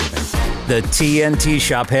The TNT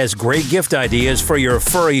Shop has great gift ideas for your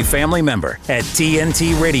furry family member at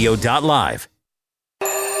tntradio.live.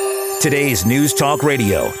 Today's News Talk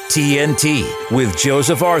Radio, TNT, with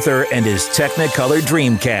Joseph Arthur and his Technicolor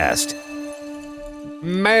Dreamcast.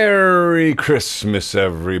 Merry Christmas,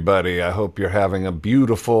 everybody. I hope you're having a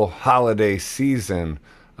beautiful holiday season.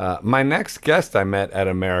 My next guest I met at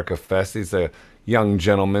America Fest, he's a young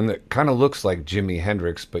gentleman that kind of looks like Jimi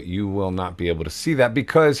Hendrix, but you will not be able to see that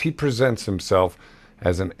because he presents himself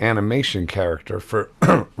as an animation character for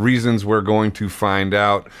reasons we're going to find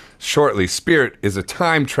out shortly. Spirit is a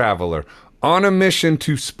time traveler on a mission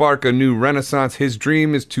to spark a new renaissance. His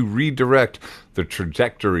dream is to redirect the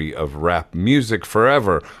trajectory of rap music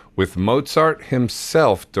forever, with Mozart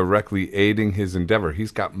himself directly aiding his endeavor.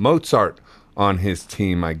 He's got Mozart on his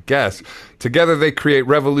team, I guess. Together they create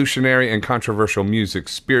revolutionary and controversial music.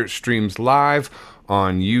 Spirit streams live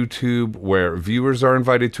on YouTube, where viewers are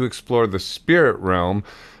invited to explore the spirit realm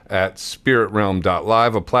at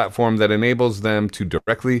spiritrealm.live, a platform that enables them to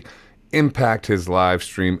directly impact his live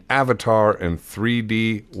stream avatar and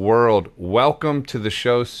 3D world. Welcome to the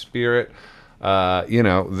show, Spirit.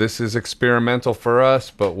 This is experimental for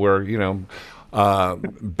us, but we're,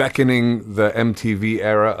 beckoning the MTV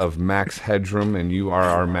era of Max Headroom, and you are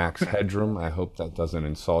our Max Headroom. I hope that doesn't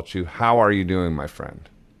insult you. How are you doing, my friend?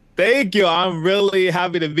 Thank you. I'm really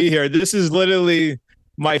happy to be here. This is literally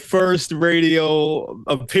my first radio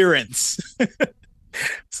appearance.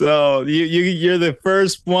 So you're the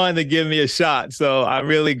first one to give me a shot. So I'm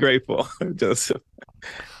really grateful, Joseph.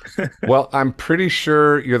 Well, I'm pretty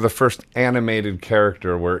sure you're the first animated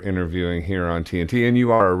character we're interviewing here on TNT, and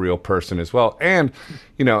you are a real person as well. And,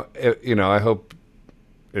 I hope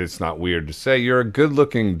it's not weird to say you're a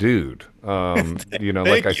good-looking dude.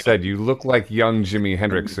 Like I said, you look like young Jimi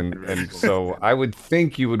Hendrix, and so I would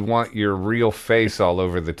think you would want your real face all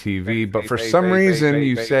over the TV, but for some reason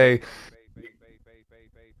you say,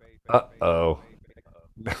 uh-oh,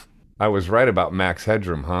 I was right about Max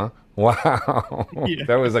Headroom, huh? Wow, yeah.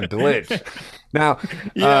 That was a glitch. Now,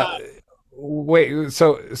 wait.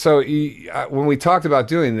 So when we talked about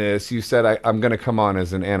doing this, you said I'm going to come on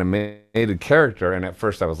as an animated character, and at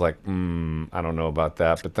first I was like, I don't know about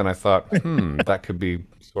that. But then I thought, that could be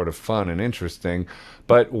sort of fun and interesting.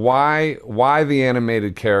 But why the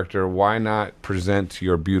animated character? Why not present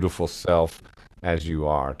your beautiful self as you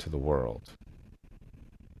are to the world?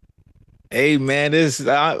 Hey man,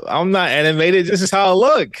 I'm not animated. This is how I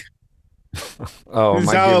look. Oh, am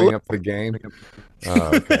I giving up the game?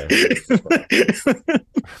 Oh, okay.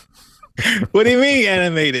 What do you mean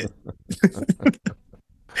animated?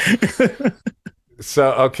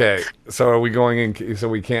 So are we going in? So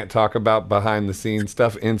we can't talk about behind the scenes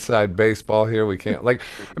stuff, inside baseball here. We can't.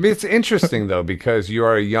 It's interesting though, because you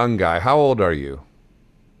are a young guy. How old are you?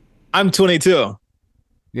 I'm 22.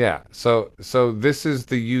 Yeah. So this is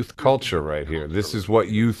the youth culture right here. This is what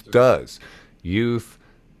youth does. Youth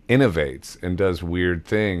innovates and does weird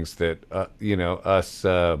things that us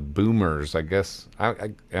boomers, I guess.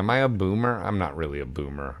 Am I a boomer? I'm not really a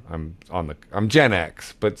boomer. I'm Gen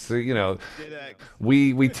X, but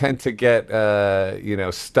we tend to get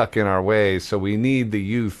stuck in our ways. So we need the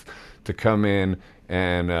youth to come in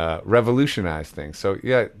and revolutionize things. So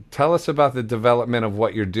yeah, tell us about the development of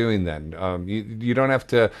what you're doing. Then you don't have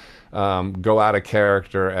to go out of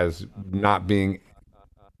character as not being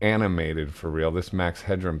animated for real. This Max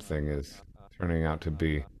Headroom thing is turning out to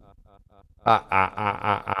be we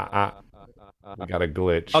got a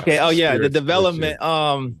glitch. Okay. Oh yeah, the development.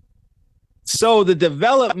 So the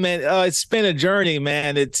development. It's been a journey,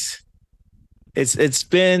 man. It's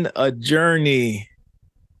been a journey.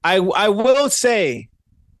 I will say,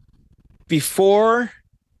 before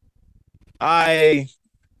I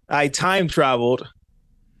time traveled,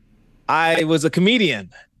 I was a comedian,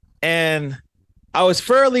 and I was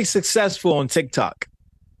fairly successful on TikTok.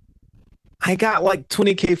 I got like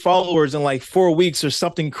 20K followers in like 4 weeks or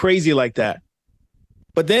something crazy like that.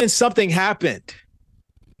 But then something happened.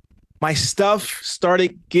 My stuff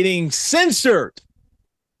started getting censored.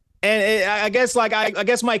 And I guess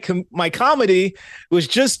my comedy was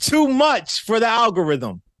just too much for the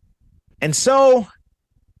algorithm. And so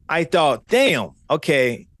I thought, damn,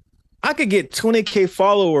 okay, I could get 20K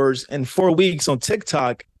followers in 4 weeks on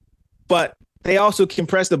TikTok, but they also can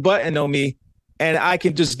press the button on me and I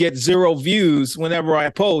can just get 0 views whenever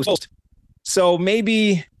I post. So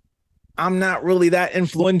maybe I'm not really that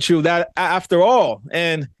influential that after all.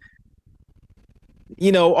 And,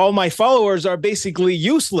 all my followers are basically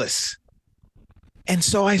useless. And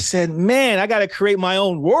so I said, man, I got to create my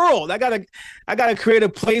own world. I got to create a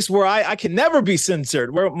place where I can never be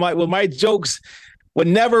censored, where my jokes would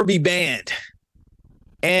never be banned.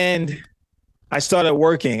 And I started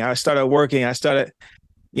working. I started,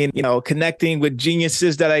 connecting with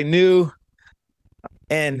geniuses that I knew.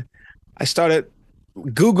 And I started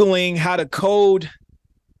Googling how to code.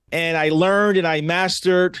 And I learned and I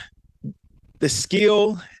mastered the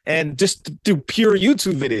skill, and just through pure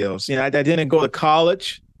YouTube videos. I didn't go to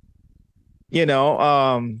college, and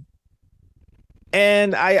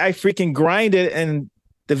I freaking grinded and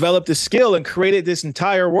developed the skill and created this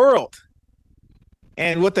entire world.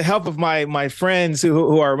 And with the help of my friends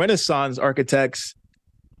who are Renaissance architects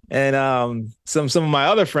and some of my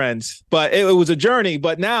other friends, but it was a journey.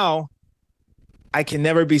 But now I can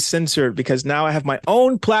never be censored, because now I have my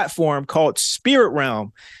own platform called Spirit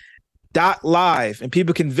Realm .live, and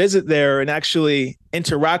people can visit there and actually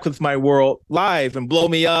interact with my world live and blow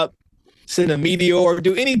me up, send a meteor,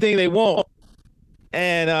 do anything they want.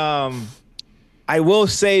 And I will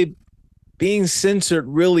say, being censored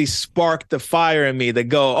really sparked the fire in me to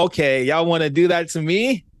go, okay, y'all want to do that to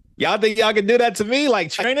me? Y'all think y'all can do that to me?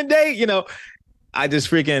 Like Training Day? I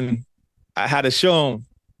just I had to show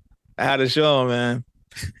them. Man.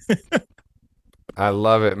 I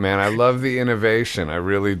love it, man. I love the innovation. I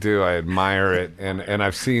really do. I admire it. And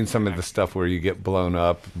I've seen some of the stuff where you get blown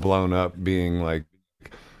up being like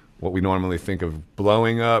what we normally think of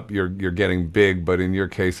blowing up. You're getting big, but in your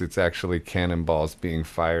case, it's actually cannonballs being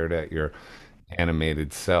fired at your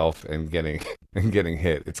animated self and getting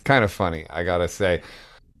hit. It's kind of funny, I gotta say.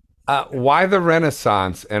 Why the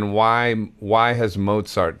Renaissance, and why has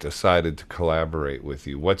Mozart decided to collaborate with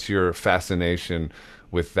you? What's your fascination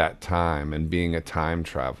with that time and being a time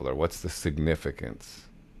traveler? What's the significance?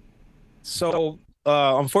 So,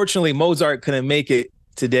 unfortunately, Mozart couldn't make it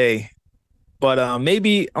today, but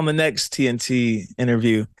maybe on the next TNT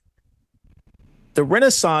interview. The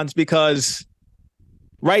Renaissance, because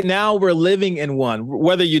right now we're living in one,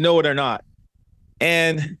 whether you know it or not.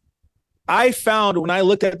 And I found, when I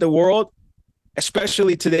looked at the world,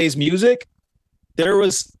 especially today's music, there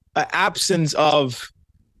was an absence of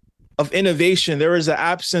innovation. There is an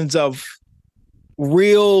absence of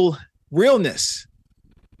realness.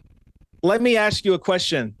 Let me ask you a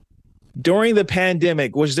question. During the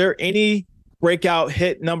pandemic, was there any breakout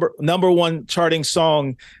hit number one charting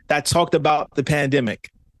song that talked about the pandemic?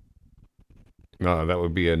 No, that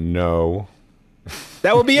would be a no.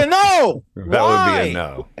 That would be a no. That Why? would be a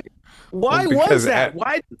no. Why was that?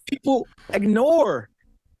 Why did people ignore?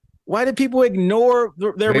 Why did people ignore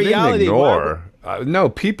their reality? Didn't ignore. No,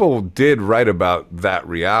 people did write about that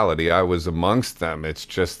reality. I was amongst them. It's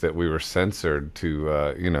just that we were censored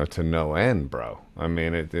to no end, bro. I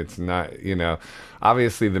mean, it's not,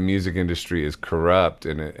 obviously the music industry is corrupt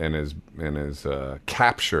and is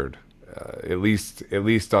captured, at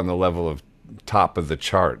least on the level of top of the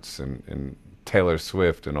charts and Taylor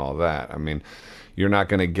Swift and all that. I mean, you're not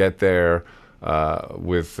going to get there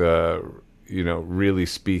with really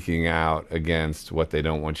speaking out against what they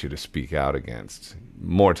don't want you to speak out against,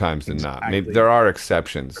 more times than not. Maybe there are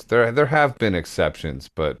exceptions. There have been exceptions,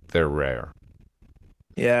 but they're rare.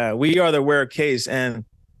 Yeah, we are the rare case. And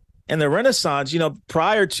in the Renaissance,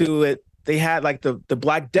 prior to it, they had like the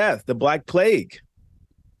Black Death, the Black Plague.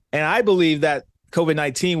 And I believe that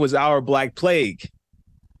COVID-19 was our Black Plague.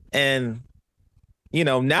 And,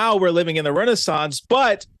 now we're living in the Renaissance,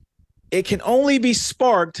 but it can only be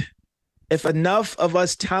sparked if enough of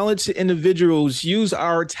us talented individuals use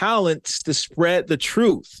our talents to spread the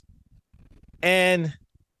truth. And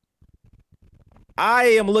I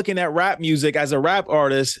am looking at rap music as a rap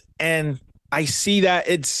artist, and I see that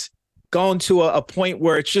it's gone to a point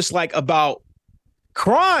where it's just like about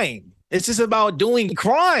crime. It's just about doing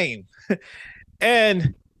crime.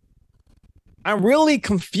 And I'm really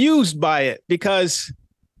confused by it, because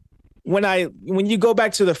when you go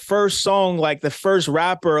back to the first song, like the first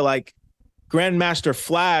rapper, like Grandmaster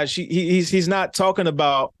Flash, he's not talking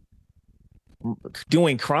about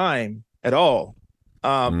doing crime at all.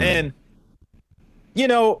 And,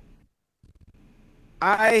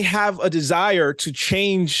 I have a desire to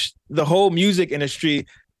change the whole music industry,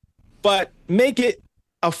 but make it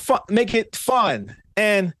fun.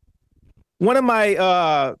 And one of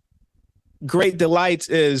my great delights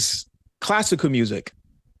is classical music.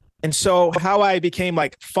 And so how I became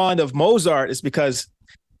like fond of Mozart is because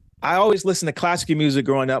I always listened to classical music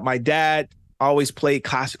growing up. My dad always played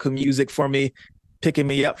classical music for me, picking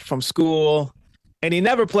me up from school. And he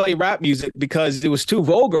never played rap music because it was too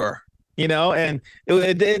vulgar, and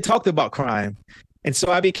it talked about crime. And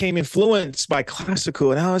so I became influenced by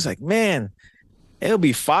classical. And I was like, man, it'll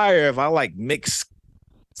be fire if I like mix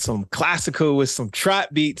some classical with some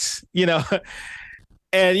trap beats,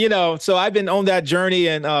 And, so I've been on that journey.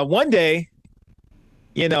 And one day,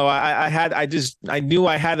 I knew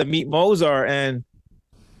I had to meet Mozart, and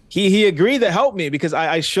he agreed to help me because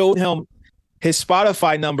I showed him his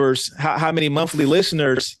Spotify numbers, how many monthly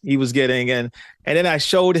listeners he was getting. And then I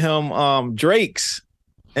showed him Drake's,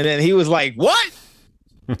 and then he was like, what?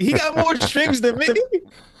 He got more streams than me. He's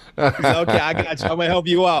like, okay, I got you. I'm gonna help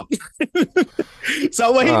you out.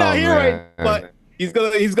 So he's not here right now, but he's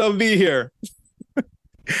gonna be here.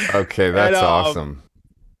 Okay, that's awesome.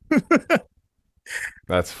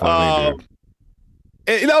 That's funny, dude.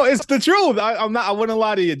 It's the truth. I wouldn't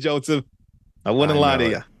lie to you, Joseph. I wouldn't lie to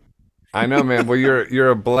you. I know, man. Well, you're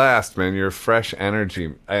a blast, man. You're fresh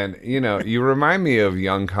energy, and you remind me of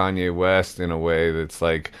young Kanye West in a way that's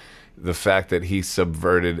like the fact that he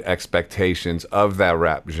subverted expectations of that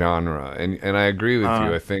rap genre, and I agree with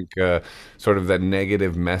you. I think sort of that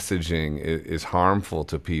negative messaging is harmful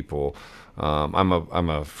to people. I'm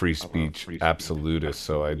a free speech absolutist,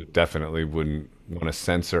 so I definitely wouldn't want to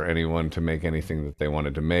censor anyone to make anything that they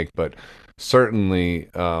wanted to make, but certainly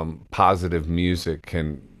positive music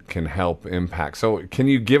can help impact. So can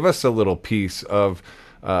you give us a little piece of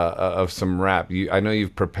some rap? I know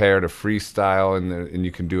you've prepared a freestyle and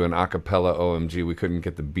you can do an a cappella. OMG, we couldn't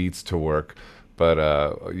get the beats to work, but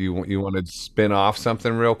you want to spin off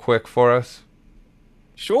something real quick for us?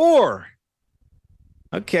 Sure.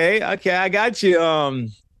 Okay, I got you.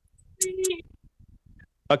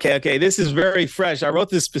 Okay. This is very fresh. I wrote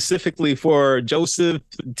this specifically for Joseph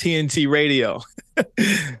TNT Radio.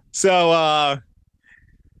 So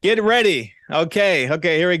get ready. Okay,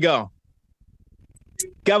 here we go.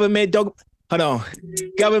 Government don't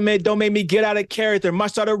make me get out of character.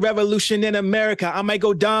 Might start a revolution in America. I might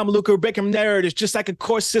go Dom Luca breaking narratives, just like a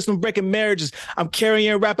court system breaking marriages. I'm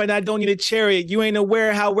carrying rap and I don't need a chariot. You ain't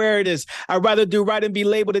aware how rare it is. I'd rather do right and be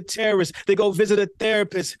labeled a terrorist than go visit a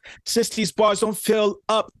therapist. Since these bars don't fill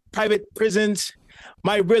up private prisons,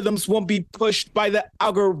 my rhythms won't be pushed by the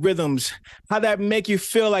algorithms. How that make you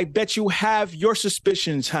feel? I bet you have your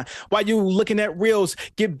suspicions, huh? Why you looking at reels?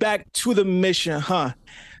 Get back to the mission, huh?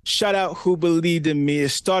 Shout out who believed in me. It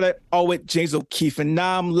started all with James O'Keefe, and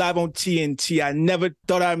now I'm live on TNT. I never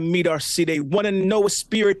thought I'd meet RC. They want to know a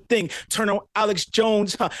spirit thing. Turn on Alex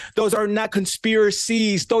Jones, huh? Those are not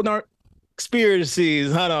conspiracies. Those aren't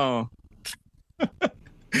conspiracies. Hold on.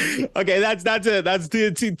 Okay, that's it. That's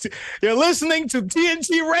TNT. You're listening to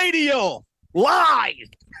TNT Radio live.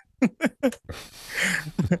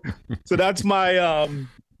 So that's my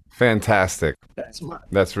fantastic. That's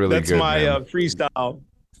really good. That's my freestyle.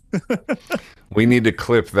 We need to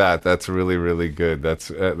clip that. That's really, really good.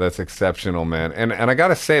 That's exceptional, man. And I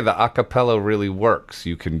gotta say, the acapella really works.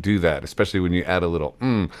 You can do that, especially when you add a little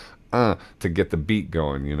to get the beat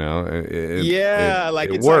going. It's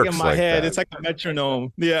works like in my head. That. It's like a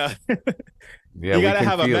metronome. Yeah. Yeah, you gotta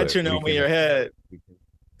have a metronome in your head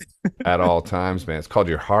at all times, man. It's called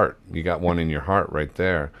your heart. You got one in your heart right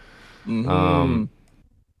there. Mm-hmm.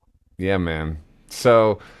 Yeah, man.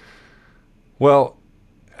 So, well.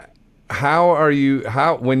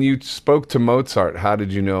 When you spoke to Mozart, how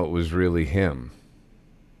did you know it was really him?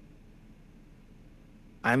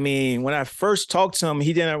 I mean, when I first talked to him,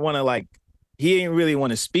 he didn't really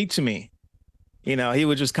want to speak to me. He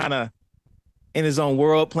was just kind of in his own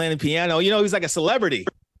world playing the piano. He's like a celebrity.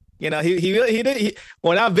 When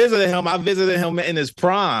I visited him in his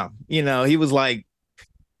prime. He was like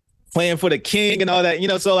playing for the king and all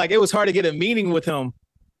that, so like it was hard to get a meeting with him.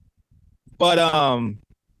 But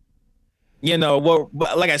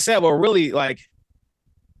like I said, what really like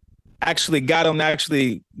actually got him to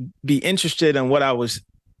actually be interested in what I was,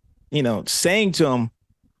 saying to him.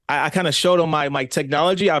 I kind of showed him my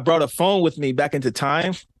technology. I brought a phone with me back into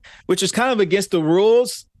time, which is kind of against the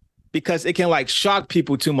rules because it can like shock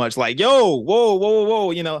people too much. Like, yo,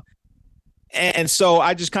 whoa, And so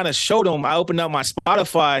I just kind of showed him. I opened up my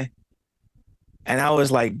Spotify and I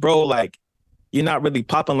was like, bro, like, you're not really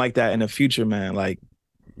popping like that in the future, man. Like,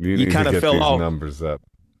 you kind of fell off. Numbers up.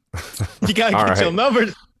 You gotta get your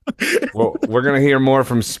numbers. Well, we're gonna hear more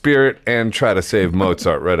from Spirit and Try to Save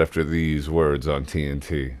Mozart right after these words on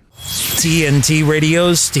TNT. TNT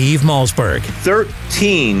Radio's Steve Malzberg.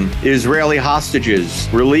 13 Israeli hostages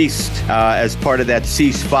released as part of that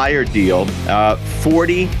ceasefire deal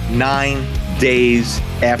 49 days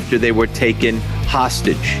after they were taken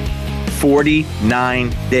hostage.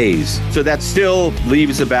 49 days. So that still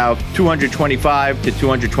leaves about 225 to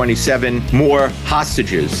 227 more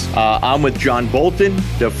hostages. I'm with John Bolton,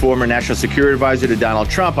 the former national security advisor to Donald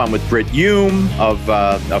Trump. I'm with Britt Hume of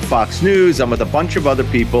Fox News. I'm with a bunch of other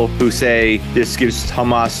people who say this gives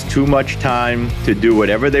Hamas too much time to do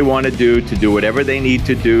whatever they want to do whatever they need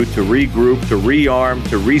to do, to regroup, to rearm,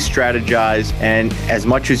 to re-strategize. And as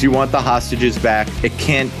much as you want the hostages back, it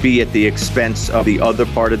can't be at the expense of the other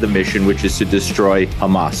part of the mission, which is to destroy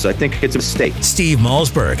Hamas. So I think it's a mistake. Steve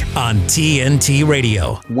Malzberg on TNT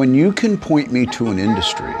Radio. When you can point me to an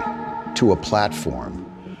industry, to a platform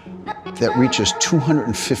that reaches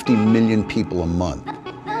 250 million people a month,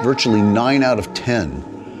 virtually 9 out of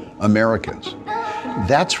 10 Americans,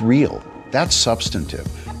 that's real, that's substantive,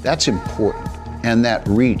 that's important. And that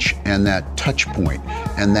reach and that touch point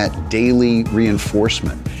and that daily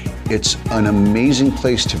reinforcement, it's an amazing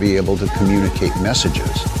place to be able to communicate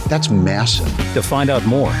messages. That's massive. To find out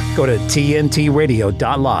more, go to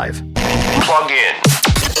tntradio.live. Plug in.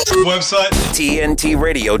 Website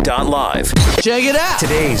tntradio.live. Check it out.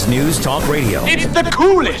 Today's News Talk Radio. It's the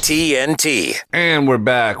coolest. TNT. And we're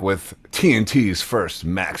back with TNT's first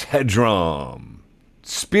Max Headroom.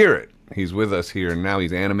 Spirit. He's with us here, and now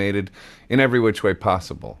he's animated in every which way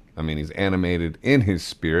possible. I mean, he's animated in his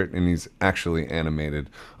spirit, and he's actually animated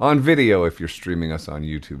on video. If you're streaming us on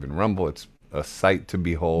YouTube and Rumble, it's a sight to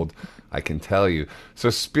behold, I can tell you. So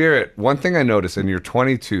Spirit, one thing I noticed, and you're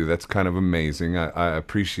 22, that's kind of amazing. I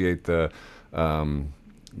appreciate the, the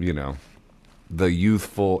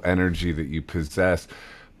youthful energy that you possess.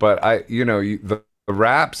 But the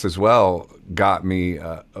raps as well got me,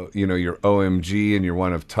 your OMG, and you're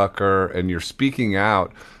one of Tucker, and you're speaking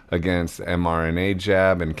out against mRNA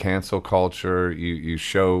jab and cancel culture.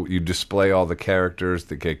 You display all the characters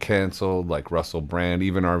that get canceled, like Russell Brand,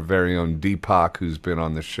 even our very own Deepak, who's been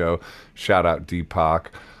on the show. Shout out Deepak,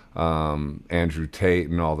 Andrew Tate,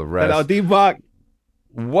 and all the rest. Shout out Deepak.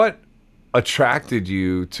 What attracted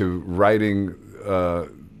you to writing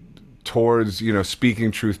towards,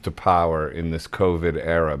 speaking truth to power in this COVID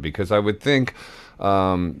era? Because I would think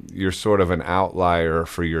you're sort of an outlier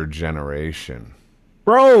for your generation.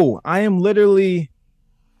 Bro, I am literally.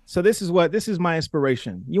 So this is my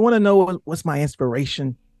inspiration. You want to know what's my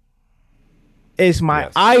inspiration? It's my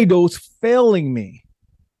idols failing me.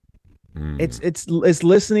 It's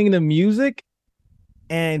listening to music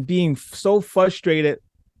and being so frustrated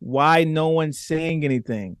why no one's saying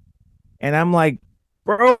anything. And I'm like,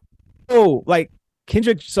 bro, like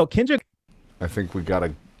Kendrick. So Kendrick. I think we're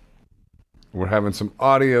having some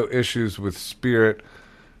audio issues with Spirit.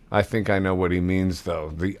 I think I know what he means, though.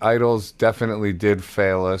 The idols definitely did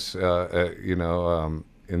fail us,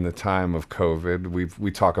 in the time of COVID.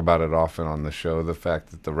 We talk about it often on the show, the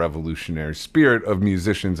fact that the revolutionary spirit of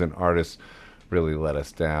musicians and artists really let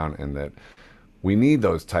us down, and that we need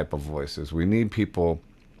those type of voices. We need people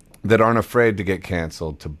that aren't afraid to get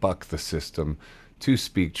canceled, to buck the system, to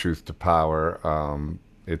speak truth to power.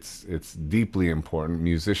 It's deeply important.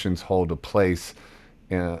 Musicians hold a place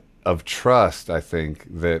of trust, I think,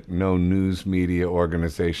 that no news media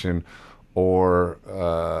organization or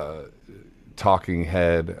talking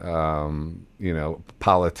head,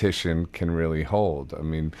 politician can really hold. I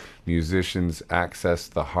mean, musicians access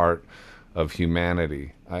the heart of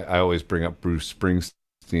humanity. I always bring up Bruce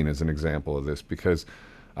Springsteen as an example of this because,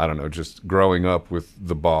 I don't know, just growing up with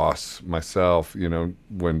The Boss myself,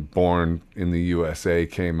 when Born in the USA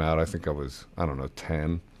came out, I think I was,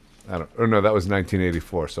 10. That was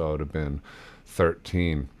 1984, so I would have been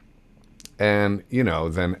 13. And,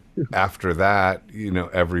 then after that,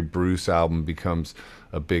 every Bruce album becomes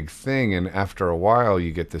a big thing. And after a while,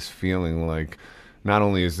 you get this feeling like not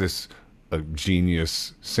only is this a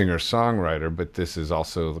genius singer-songwriter, but this is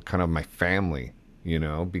also kind of my family,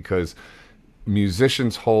 because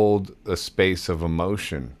musicians hold a space of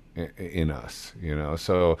emotion in us,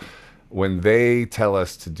 So when they tell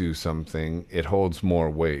us to do something, it holds more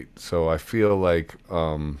weight. So I feel like,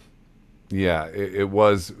 it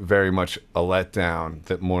was very much a letdown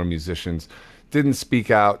that more musicians didn't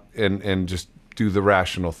speak out and just do the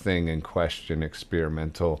rational thing and question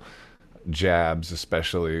experimental jabs,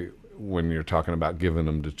 especially when you're talking about giving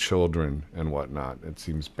them to children and whatnot. It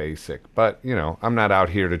seems basic. But, I'm not out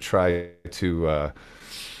here to try to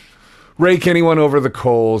rake anyone over the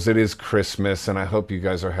coals. It is Christmas, and I hope you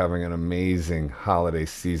guys are having an amazing holiday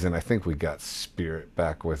season. I think we got Spirit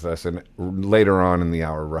back with us, and later on in the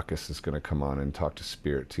hour, Ruckus is going to come on and talk to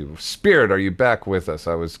Spirit too. Spirit, are you back with us?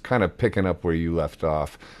 I was kind of picking up where you left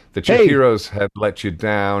off, that your heroes had let you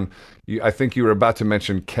down. I think you were about to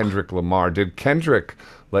mention Kendrick Lamar. Did Kendrick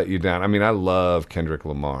let you down? I mean, I love Kendrick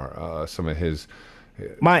Lamar. Some of his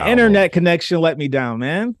My internet connection let me down,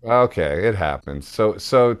 man. Okay, it happens.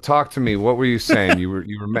 So talk to me. What were you saying? You were.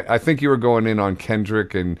 I think you were going in on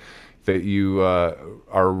Kendrick, and that you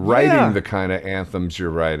are writing the kind of anthems you're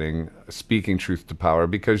writing, speaking truth to power,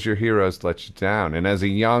 because your heroes let you down. And as a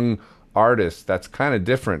young artist, that's kind of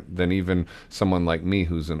different than even someone like me,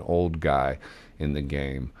 who's an old guy in the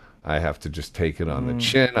game. I have to just take it on the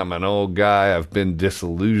chin. I'm an old guy. I've been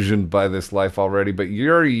disillusioned by this life already. But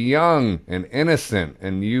you're young and innocent,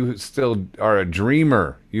 and you still are a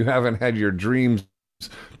dreamer. You haven't had your dreams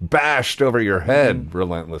bashed over your head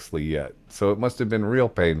relentlessly yet. So it must have been real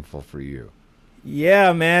painful for you.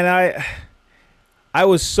 Yeah, man. I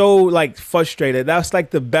was so like frustrated. That's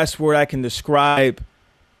like the best word I can describe.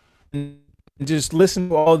 Just listen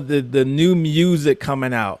to all the new music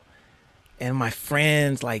coming out. And my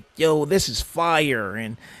friends like, yo, this is fire.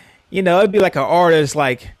 And, you know, it'd be like an artist,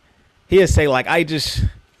 like, he'd say, like, I just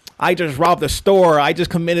robbed a store. I just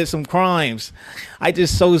committed some crimes. I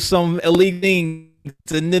just sold some illegal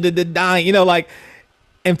thing to dying, you know, like,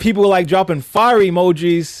 and people were like dropping fire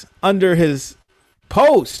emojis under his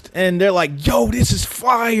post. And they're like, yo, this is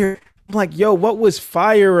fire. I'm like, yo, what was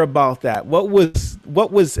fire about that? What was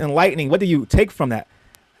enlightening? What do you take from that?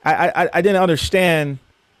 I didn't understand.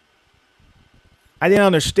 I didn't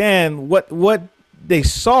understand what they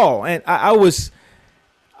saw, and I was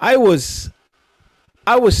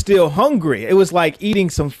still hungry. It was like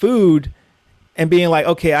eating some food and being like,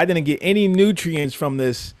 okay, I didn't get any nutrients from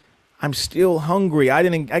this. I'm still hungry. I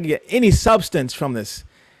didn't get any substance from this.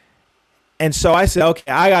 And so I said,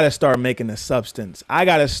 okay, I got to start making the substance. I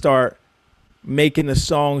got to start making the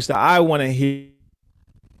songs that I want to hear,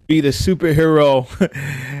 be the superhero.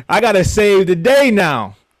 I got to save the day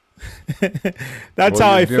now. That's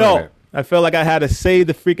how I felt. I felt like I had to save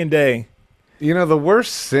the freaking day. You know, the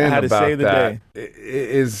worst sin about that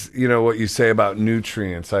is, you know, what you say about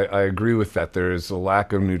nutrients. I agree with that. There is a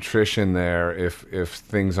lack of nutrition there if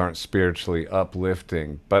things aren't spiritually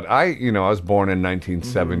uplifting. But I was born in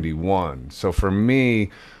 1971. So for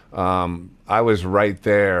me, I was right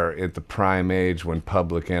there at the prime age when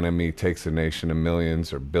Public Enemy, Takes a Nation of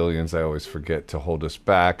Millions or Billions, I always forget, to Hold Us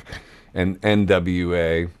Back, and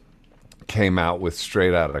NWA came out with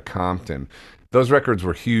Straight Outta Compton. Those records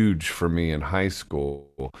were huge for me in high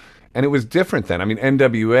school, and it was different then. I mean,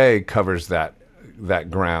 NWA covers that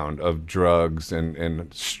ground of drugs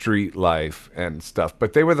and street life and stuff,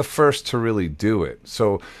 but they were the first to really do it.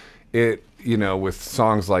 So it, you know, with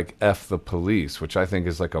songs like F the Police, which I think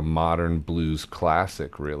is like a modern blues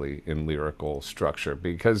classic really in lyrical structure,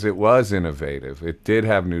 because it was innovative. It did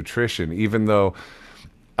have nutrition, even though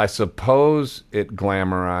I suppose it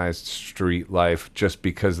glamorized street life just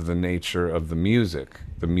because of the nature of the music.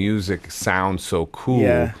 The music sounds so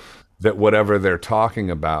cool that whatever they're talking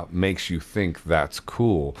about makes you think that's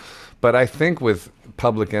cool. But I think with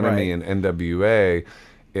Public Enemy and NWA,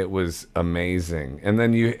 it was amazing. And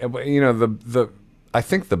then you know, I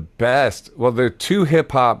think the best, well, there are two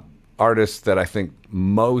hip hop artists that I think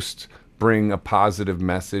most bring a positive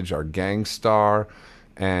message are Gang Starr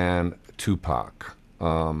and Tupac.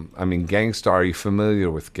 I mean, Gang Starr, are you familiar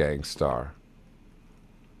with Gang Starr?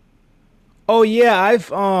 Oh yeah,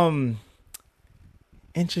 I've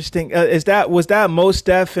interesting. Was that Mos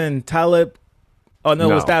Def and Talib? Oh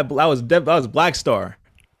no, that was Black Star.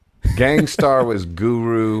 Gang Starr was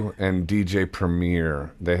Guru and DJ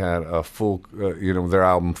Premier. They had a full, their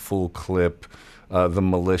album Full Clip, The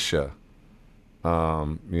Militia.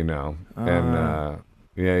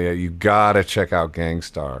 Yeah, you gotta check out Gang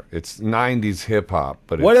Starr. It's 90s hip hop,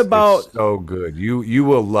 but it's so good. You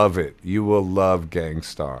will love it. You will love Gang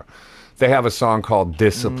Starr. They have a song called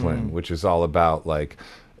Discipline, which is all about like,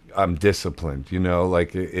 I'm disciplined, you know,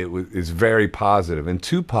 like it's very positive. And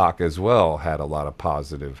Tupac as well had a lot of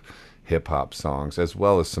positive hip hop songs, as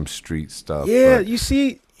well as some street stuff. Yeah, you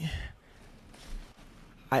see,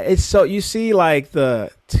 you see like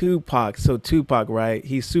the Tupac. So Tupac, right?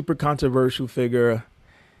 He's super controversial figure.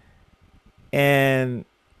 And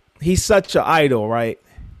he's such an idol, right?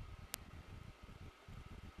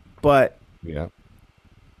 But yeah,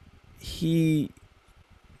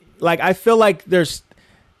 I feel like there's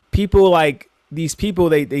people like these people,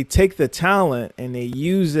 they take the talent and they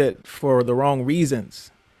use it for the wrong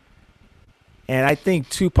reasons. And I think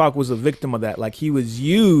Tupac was a victim of that. Like, he was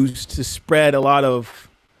used to spread a lot of,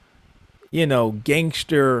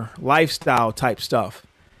 gangster lifestyle type stuff.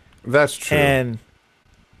 That's true. And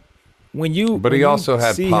but he also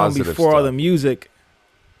had see positive him before stuff. all the music.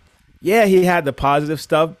 Yeah, he had the positive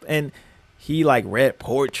stuff, and he like read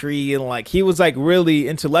poetry, and like he was like really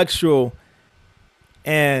intellectual.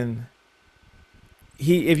 And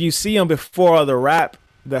if you see him before all the rap,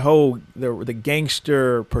 the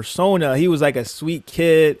gangster persona, he was like a sweet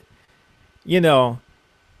kid,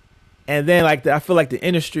 And then like I feel like the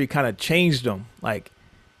industry kind of changed him, like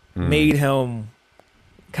made him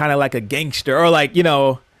kind of like a gangster, or like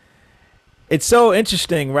it's so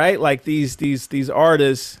interesting, right? Like these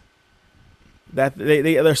artists that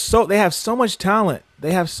they have so much talent.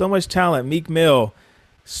 They have so much talent. Meek Mill,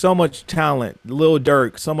 so much talent. Lil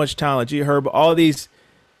Durk, so much talent. G Herb, all these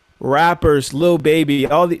rappers, Lil Baby,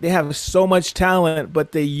 they have so much talent,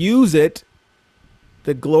 but they use it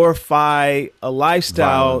to glorify a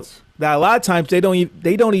lifestyle Violence. that a lot of times they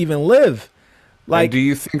don't even live. Like, and do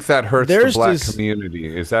you think that hurts the black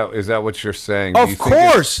community? Is that what you're saying? Of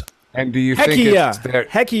course. And do you Heck think yeah. it's there?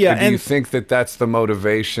 Heck yeah. And do you And think that that's the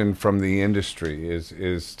motivation from the industry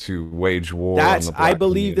is to wage war on the black I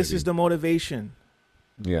believe this community? is the motivation.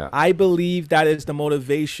 Yeah. I believe that is the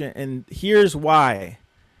motivation, and here's why.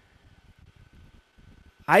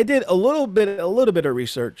 I did a little bit of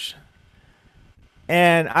research,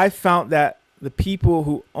 and I found that the people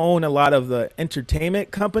who own a lot of the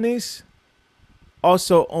entertainment companies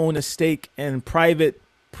also own a stake in private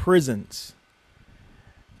prisons.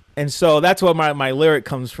 And so that's what my lyric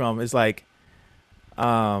comes from. It's like,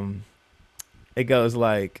 it goes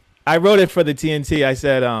like, I wrote it for the TNT. I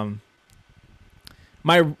said,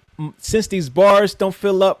 since these bars don't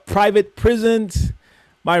fill up private prisons,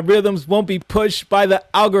 my rhythms won't be pushed by the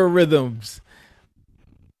algorithms.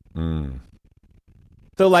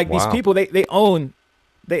 So like these people, they own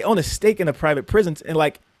a stake in the private prisons, and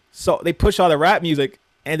like, so they push all the rap music,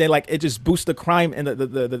 and then like it just boosts the crime in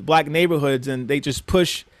the black neighborhoods, and they just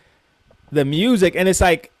push the music, and it's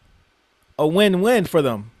like a win-win for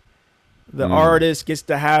them. The artist gets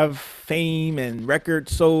to have fame and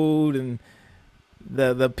records sold, and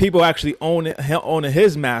the people actually own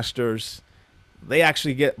his masters. They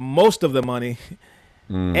actually get most of the money,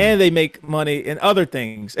 and they make money in other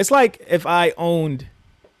things. It's like if I owned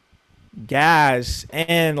gas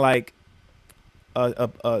and like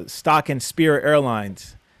a stock in Spirit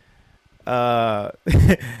Airlines, and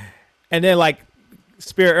then like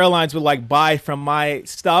Spirit Airlines would like buy from my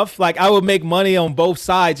stuff. Like I would make money on both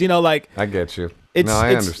sides, like I get you.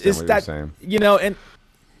 I understand what you're saying. And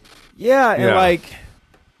and like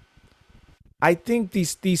I think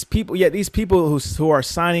these people, these people who are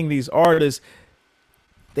signing these artists,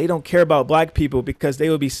 they don't care about black people, because they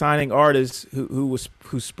would be signing artists who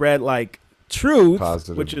spread like truth,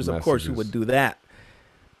 Positive which is messages. of course who would do that.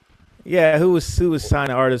 Yeah, who was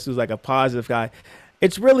signing artists who's like a positive guy.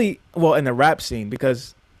 It's really, well, in the rap scene,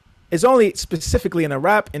 because it's only specifically in the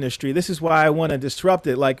rap industry. This is why I want to disrupt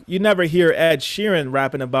it. Like, you never hear Ed Sheeran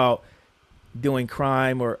rapping about doing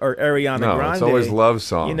crime, or Ariana Grande. It's always love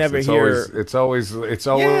songs. You never it's hear. It's always songs.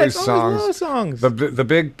 Love songs. The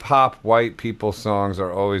big pop white people songs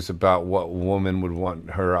are always about what woman would want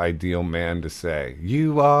her ideal man to say.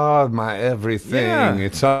 You are my everything. Yeah.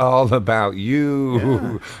 It's all about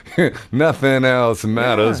you. Nothing else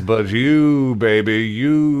matters but you, baby.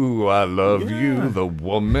 You, I love you. The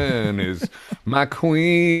woman is my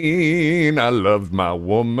queen. I love my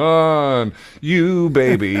woman. You,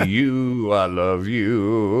 baby, you, I love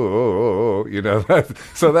you.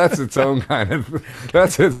 So that's its own kind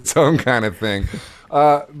of thing.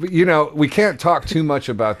 We can't talk too much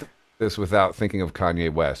about this without thinking of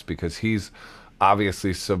Kanye West, because he's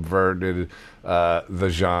obviously subverted the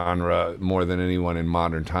genre more than anyone in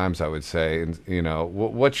modern times, I would say. And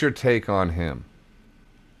what's your take on him?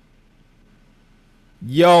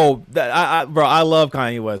 Yo, bro, I love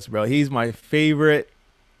Kanye West, bro. He's my favorite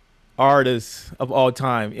artist of all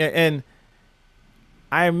time. And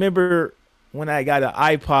I remember when I got an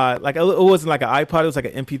iPod, like it wasn't like an iPod, it was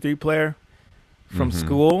like an MP3 player from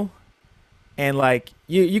school. And like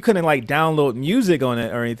you couldn't like download music on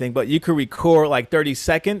it or anything, but you could record like 30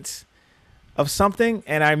 seconds of something.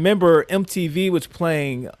 And I remember MTV was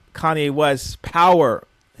playing Kanye West's Power,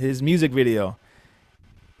 his music video.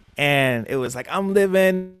 And it was like, I'm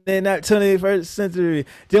living in that 21st century,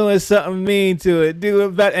 doing something mean to it, do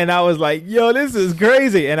it better. And I was like, yo, this is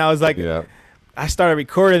crazy. And I was like, I started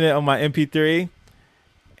recording it on my MP3.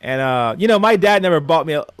 And, my dad never bought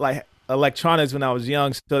me like electronics when I was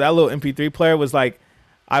young. So that little MP3 player was like,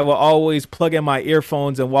 I will always plug in my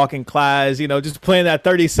earphones and walk in class, just playing that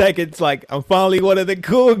 30 seconds. Like, I'm finally one of the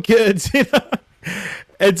cool kids,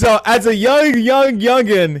 And so as a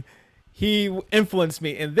youngin', he influenced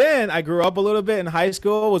me. And then I grew up a little bit in high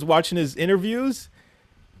school, was watching his interviews.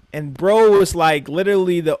 And bro was like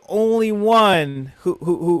literally the only one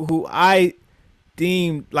who I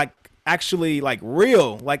deemed like actually like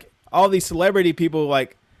real. Like all these celebrity people,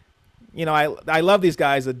 like, I love these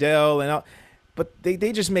guys, Adele and all, but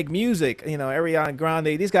they just make music. Ariana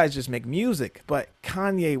Grande, these guys just make music. But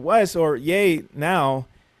Kanye West or Ye now,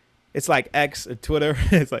 it's like X or Twitter.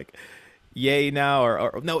 It's like Ye now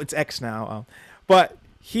or no, it's X now. But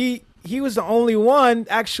he was the only one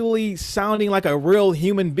actually sounding like a real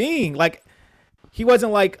human being. Like he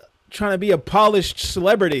wasn't like trying to be a polished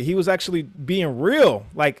celebrity. He was actually being real,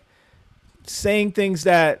 like saying things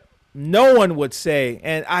that no one would say.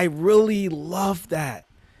 And I really love that.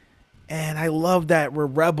 And I love that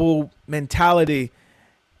rebel mentality.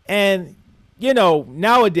 And,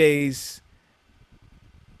 nowadays,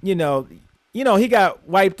 he got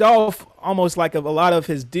wiped off almost like a lot of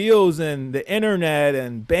his deals and the internet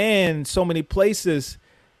and banned so many places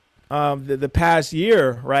the past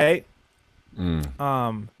year, right?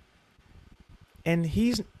 And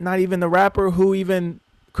he's not even the rapper who even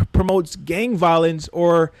promotes gang violence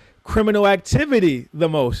or criminal activity the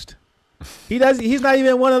most. He's not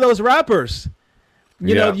even one of those rappers.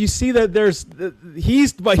 You see that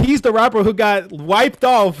he's the rapper who got wiped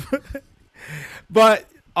off. But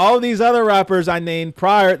all these other rappers I named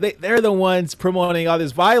prior, they're the ones promoting all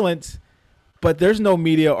this violence, but there's no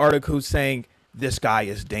media article saying this guy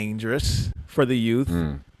is dangerous for the youth.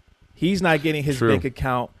 He's not getting his bank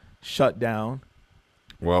account shut down.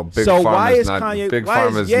 Well, Big So Pharma's why is not, Kanye- Big why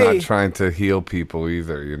is Pharma's Ye- not trying to heal people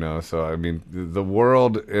either, So, I mean, the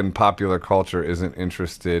world in popular culture isn't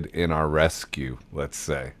interested in our rescue, let's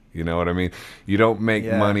say. You know what I mean? You don't make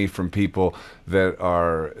money from people that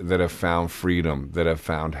have found freedom, that have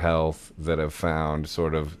found health, that have found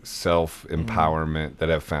sort of self-empowerment, that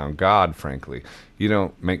have found God, frankly. You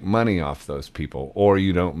don't make money off those people, or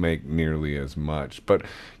you don't make nearly as much. But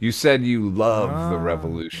you said you love the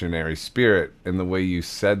revolutionary spirit, and the way you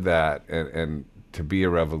said that, and to be a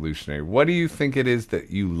revolutionary. What do you think it is that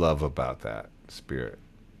you love about that spirit?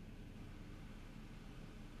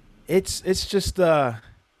 It's just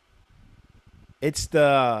It's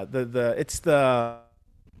the.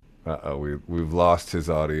 We've lost his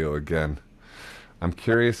audio again. I'm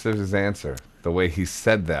curious of his answer. The way he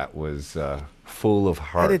said that was full of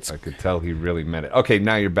heart. I could tell he really meant it. Okay,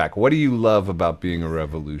 now you're back. What do you love about being a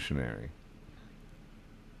revolutionary?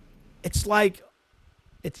 It's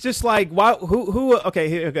just like why? Who? Okay,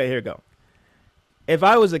 here we go. If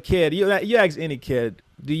I was a kid, you ask any kid,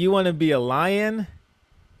 do you want to be a lion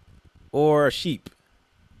or a sheep?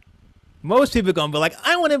 Most people are gonna be like,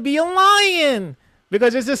 I want to be a lion,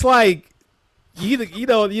 because it's just like you're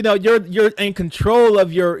in control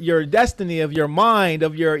of your destiny, of your mind,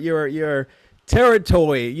 of your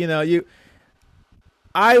territory.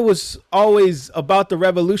 I was always about the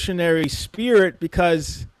revolutionary spirit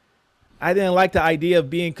because I didn't like the idea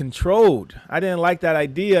of being controlled. I didn't like that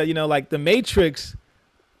idea. Like The Matrix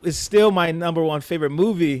is still my number one favorite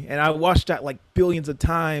movie, and I watched that like billions of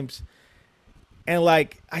times. And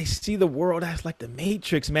like I see the world as like The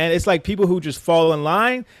Matrix, man. It's like people who just fall in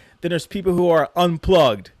line. Then there's people who are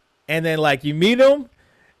unplugged, and then like you meet them,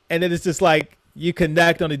 and then it's just like you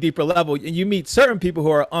connect on a deeper level. And you meet certain people who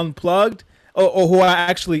are unplugged or who are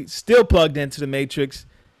actually still plugged into the Matrix.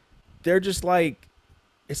 They're just like,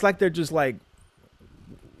 it's like they're just like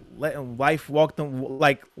letting life walk them,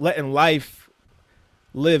 like letting life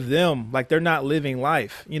live them. Like they're not living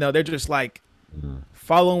life. They're just like.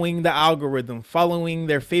 Following the algorithm, following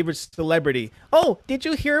their favorite celebrity. Oh, did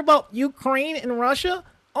you hear about Ukraine and Russia?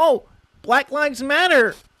 Oh, Black Lives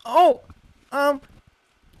Matter. Oh,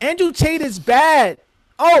 Andrew Tate is bad.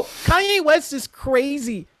 Oh, Kanye West is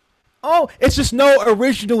crazy. Oh, it's just no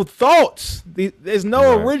original thoughts. There's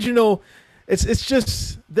no original. It's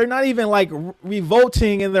just they're not even like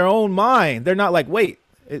revolting in their own mind. They're not like, wait,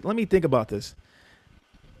 let me think about this.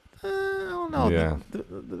 No,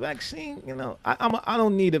 the vaccine, I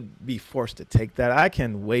don't need to be forced to take that. I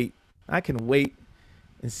can wait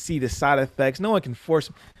and see the side effects. No one can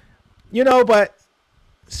force, but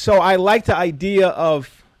so I like the idea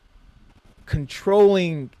of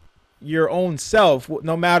controlling your own self,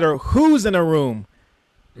 no matter who's in a room,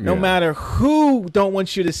 no matter who don't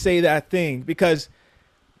want you to say that thing, because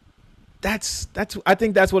I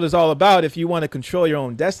think that's what it's all about. If you want to control your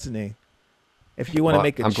own destiny. If you want to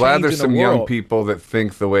make a change in the world. I'm glad there's some young people that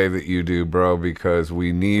think the way that you do, bro, because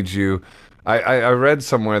we need you. I read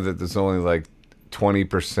somewhere that there's only like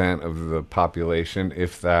 20% of the population,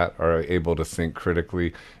 if that, are able to think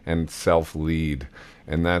critically and self-lead.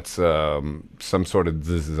 And that's some sort of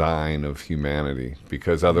design of humanity,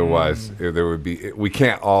 because otherwise there would be, we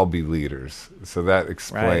can't all be leaders. So that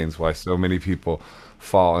explains why so many people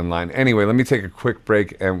fall in line. Anyway, let me take a quick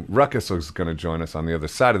break, and Ruckus is going to join us on the other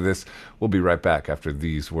side of this. We'll be right back after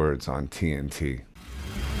these words on TNT.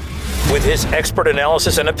 With his expert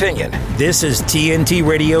analysis and opinion, this is TNT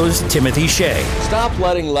Radio's Timothy Shea. Stop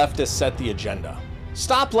letting leftists set the agenda.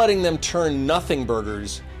 Stop letting them turn nothing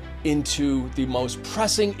burgers into the most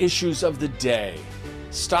pressing issues of the day.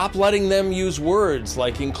 Stop letting them use words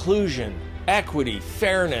like inclusion, equity,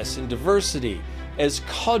 fairness, and diversity as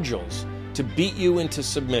cudgels to beat you into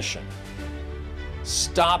submission.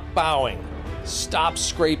 Stop bowing, stop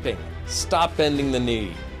scraping, stop bending the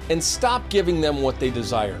knee, and stop giving them what they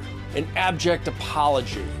desire. An abject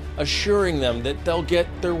apology, assuring them that they'll get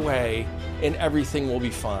their way and everything will be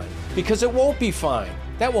fine. Because it won't be fine.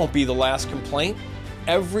 That won't be the last complaint.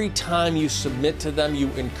 Every time you submit to them, you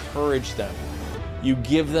encourage them. You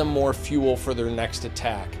give them more fuel for their next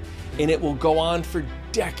attack. And it will go on for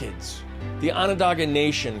decades. The Onondaga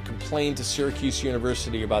Nation complained to Syracuse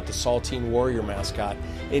University about the Saltine Warrior mascot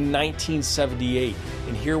in 1978.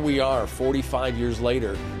 And here we are, 45 years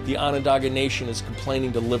later, the Onondaga Nation is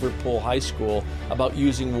complaining to Liverpool High School about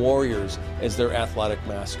using Warriors as their athletic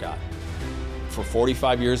mascot. For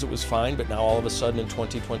 45 years it was fine, but now all of a sudden in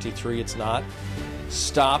 2023 it's not.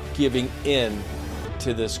 Stop giving in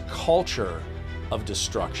to this culture of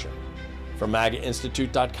destruction. From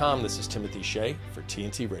MAGAInstitute.com, this is Timothy Shea for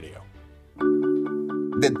TNT Radio.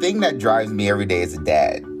 The thing that drives me every day as a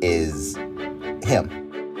dad is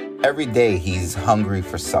him. Every day he's hungry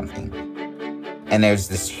for something. And there's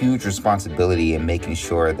this huge responsibility in making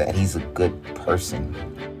sure that he's a good person.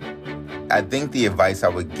 I think the advice I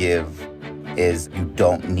would give is you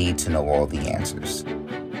don't need to know all the answers.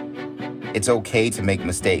 It's okay to make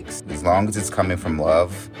mistakes. As long as it's coming from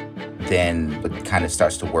love, then it kind of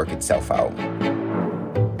starts to work itself out.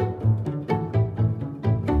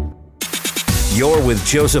 You're with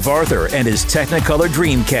Joseph Arthur and his Technicolor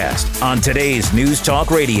Dreamcast on today's News Talk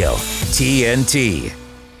Radio, TNT.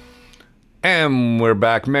 And we're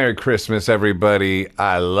back. Merry Christmas, everybody.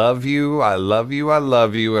 I love you. I love you. I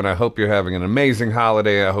love you. And I hope you're having an amazing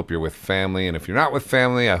holiday. I hope you're with family. And if you're not with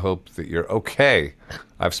family, I hope that you're okay.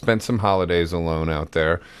 I've spent some holidays alone out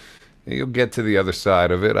there. You'll get to the other side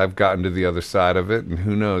of it. I've gotten to the other side of it. And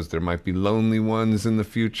who knows, there might be lonely ones in the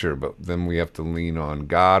future. But then we have to lean on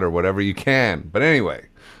God or whatever you can. But anyway,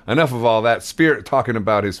 enough of all that. Spirit talking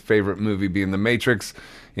about his favorite movie being The Matrix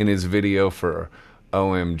in his video for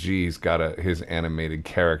OMG. He's got his animated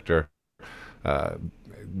character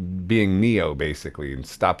being Neo, basically, and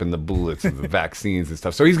stopping the bullets and the vaccines and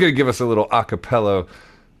stuff. So he's going to give us a little acapella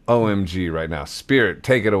OMG right now. Spirit,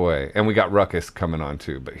 take it away. And we got Ruckus coming on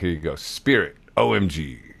too, but here you go. Spirit,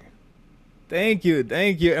 OMG. Thank you.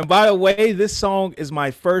 And by the way, this song is my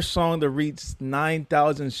first song to reach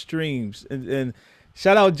 9,000 streams. And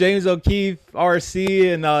shout out James O'Keefe,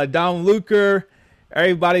 RC, and Don Luker.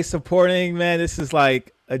 Everybody supporting, man. This is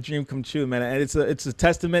like a dream come true, man. And it's a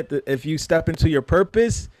testament that if you step into your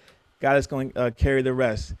purpose, God is going to carry the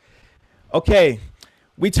rest. Okay,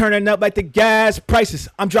 we turning up like the gas prices.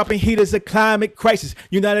 I'm dropping heat as a climate crisis.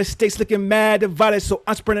 United States looking mad divided, so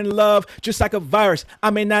I'm spreading love just like a virus.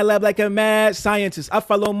 I'm in that lab like a mad scientist. I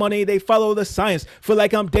follow money, they follow the science. Feel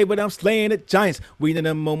like I'm David, I'm slaying the giants. We need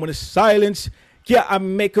a moment of silence. Yeah, I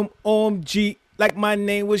make them OMG. Like my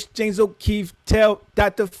name was James O'Keefe. Tell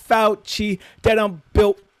Dr. Fauci that I'm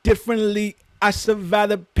built differently. I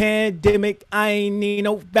survived the pandemic. I ain't need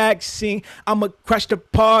no vaccine. I'ma crash the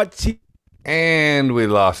party. And we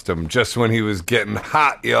lost him just when he was getting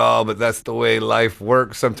hot, y'all. But that's the way life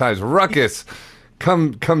works sometimes. Ruckus,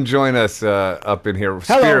 come join us up in here.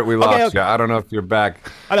 Hello. Spirit, we lost Okay. you. I don't know if you're back.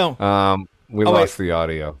 I don't. We lost the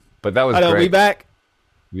audio, but that was great. We back?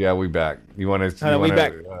 Yeah, we back. You want to? We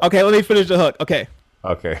back. Okay, let me finish the hook. Okay,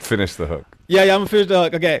 finish the hook. Yeah, I'm gonna finish the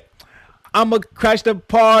hook. Okay, I'ma crash the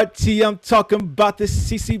party. I'm talking about the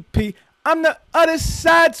CCP. I'm the other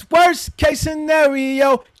side's worst case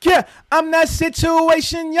scenario. Yeah, I'm that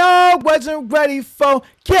situation y'all wasn't ready for.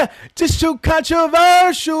 Yeah, just too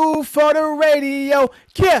controversial for the radio.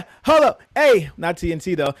 Yeah, hold up. Hey, not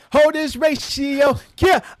TNT though. Hold this ratio.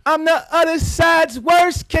 Yeah, I'm the other side's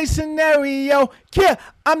worst case scenario. Yeah,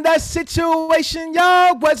 I'm that situation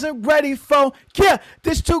y'all wasn't ready for. Yeah,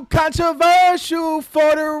 this too controversial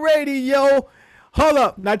for the radio. Hold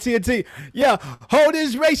up, not TNT. Yeah, hold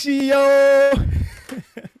this ratio.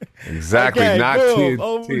 Exactly, Okay, not boom,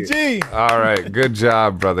 TNT. OG. All right, good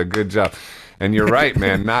job, brother. Good job. And you're right,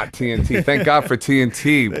 man, not TNT. Thank God for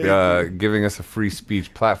TNT giving us a free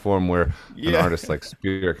speech platform where an artist like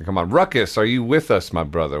Spirit can come on. Ruckus, are you with us, my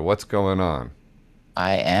brother? What's going on?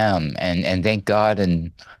 I am, and thank God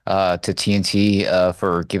and to TNT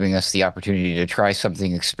for giving us the opportunity to try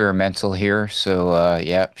something experimental here. So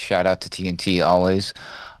yeah, shout out to TNT always.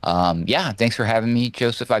 Yeah, thanks for having me,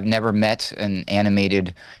 Joseph. I've never met an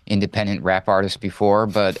animated independent rap artist before,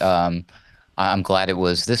 but I'm glad it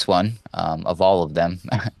was this one of all of them.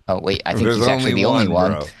 Oh, wait, I think There's he's actually only the only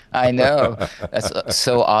one, one. bro. I know. That's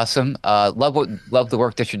so awesome. Love the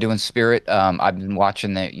work that you're doing, Spirit. I've been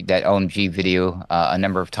watching that OMG video a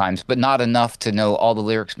number of times, but not enough to know all the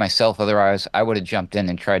lyrics myself. Otherwise, I would have jumped in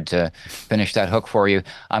and tried to finish that hook for you.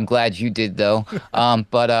 I'm glad you did, though.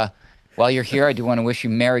 But while you're here, I do want to wish you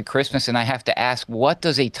Merry Christmas, and I have to ask, what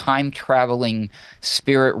does a time-traveling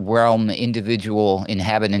spirit realm individual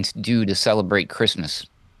inhabitant do to celebrate Christmas?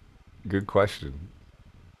 Good question.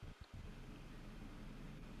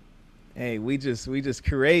 Hey, we just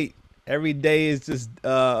create. Every day is just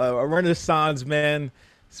a Renaissance man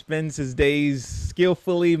spends his days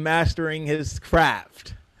skillfully mastering his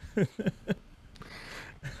craft.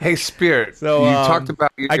 Hey, Spirit, So you talked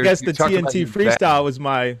about I guess the you talked about TNT your freestyle dad. was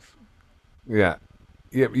my. Yeah.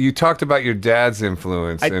 Yeah, you talked about your dad's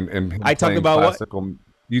influence and him I talk playing about what? classical.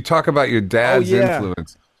 You talk about your dad's yeah.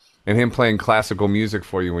 influence and him playing classical music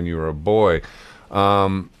for you when you were a boy.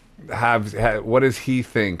 What does he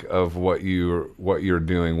think of what you're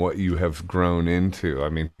doing, what you have grown into? I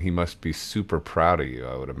mean, he must be super proud of you,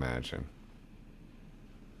 I would imagine.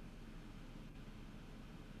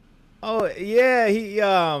 Oh yeah,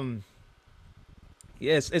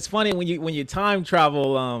 yes, it's funny when you time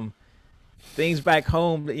travel. Things back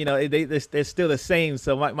home, they're still the same.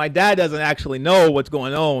 So my dad doesn't actually know what's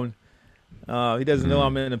going on. He doesn't know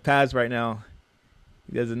I'm in the past right now.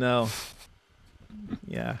 He doesn't know.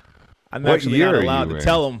 Yeah, I'm What actually year not are allowed you to in?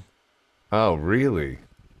 tell him. Oh, really?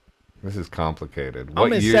 This is complicated. I'm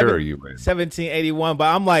What in year are you in? 1781,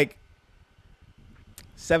 but I'm like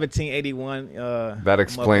 1781. That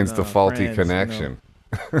explains I'm up in, the faulty France, connection.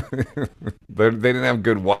 They didn't have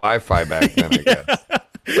good Wi-Fi back then, I guess.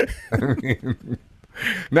 I mean,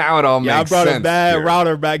 now it all Yeah, I makes brought sense. a bad Spirit.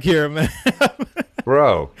 router back here, man.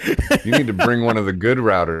 Bro, you need to bring one of the good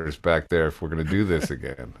routers back there if we're going to do this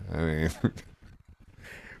again. I mean,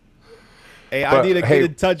 Hey, I But, need to hey-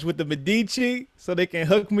 get in touch with the Medici so they can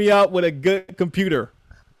hook me up with a good computer.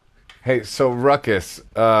 hey, so Ruckus,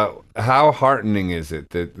 how heartening is it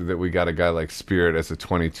that we got a guy like Spirit as a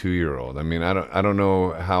 22-year-old? I mean, I don't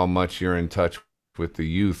know how much you're in touch with the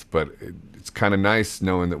youth, but it's kind of nice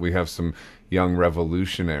knowing that we have some young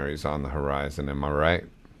revolutionaries on the horizon. Am I right?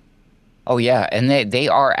 Oh yeah, and they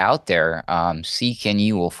are out there. Seek and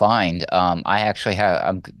you will find. I actually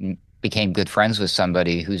became good friends with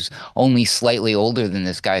somebody who's only slightly older than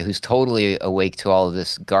this guy, who's totally awake to all of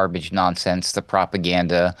this garbage nonsense, the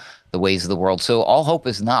propaganda, the ways of the world. So all hope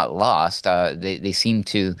is not lost. They seem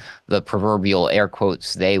to, the proverbial air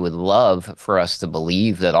quotes, they would love for us to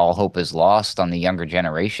believe that all hope is lost on the younger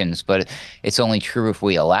generations, but it's only true if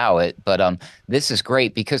we allow it. But this is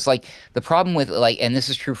great because like the problem with like, and this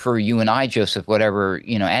is true for you and I, Joseph, whatever,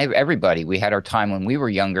 everybody, we had our time when we were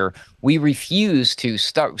younger. We refuse to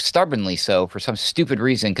stubbornly so for some stupid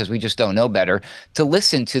reason, because we just don't know better, to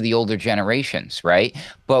listen to the older generations, right?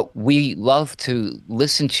 But we love to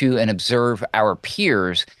listen to and observe our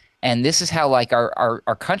peers. And this is how like our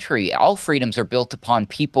country, all freedoms are built upon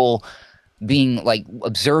people being like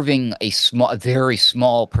observing a very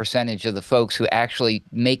small percentage of the folks who actually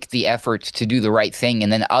make the effort to do the right thing,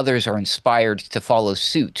 and then others are inspired to follow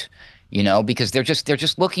suit, because they're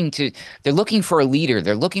just looking for a leader,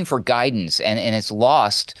 they're looking for guidance, and it's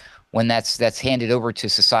lost when that's handed over to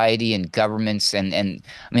society and governments, and I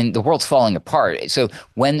mean the world's falling apart. So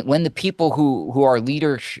when the people who are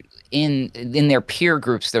leaders in their peer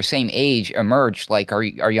groups, their same age, emerge, like our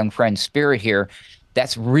young friend Spirit here,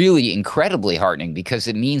 that's really incredibly heartening, because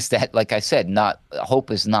it means that, like I said, not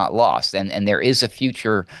hope is not lost, and there is a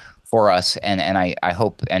future for us, and I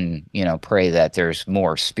hope and pray that there's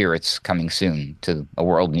more spirits coming soon to a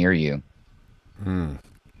world near you.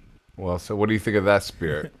 Well, so what do you think of that,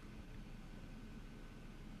 Spirit?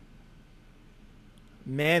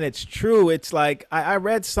 Man, it's true. It's like I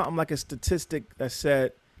read something like a statistic that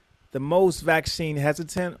said the most vaccine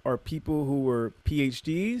hesitant are people who were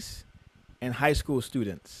PhDs and high school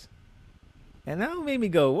students. And that made me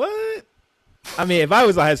go, what? I mean, if I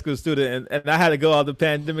was a high school student and I had to go all the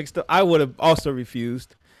pandemic stuff, I would have also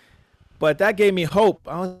refused. But that gave me hope.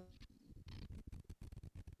 I was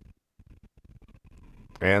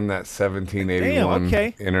And that 1781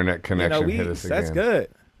 okay. internet connection hit us again. That's good.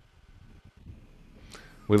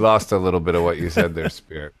 We lost a little bit of what you said there,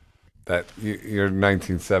 Spirit. That your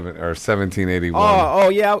 1781 Oh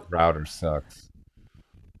yeah. router sucks.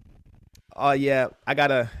 Oh yeah. I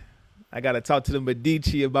gotta talk to the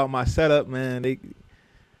Medici about my setup, man. They,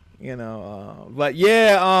 but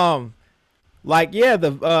yeah,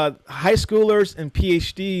 the high schoolers and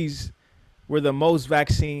PhDs were the most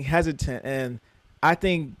vaccine hesitant, and I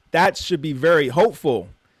think that should be very hopeful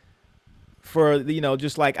for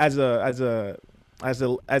just like as a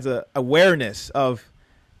awareness of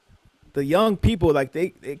the young people. Like they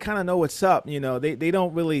kind of know what's up. They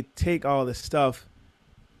don't really take all this stuff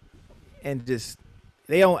and just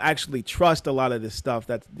they don't actually trust a lot of this stuff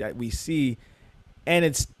that we see. And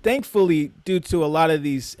it's thankfully due to a lot of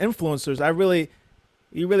these influencers.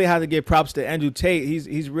 You really have to give props to Andrew Tate.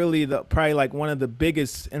 He's really probably like one of the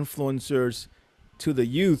biggest influencers to the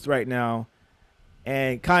youth right now.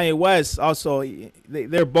 And Kanye West also,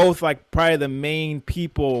 they're both like probably the main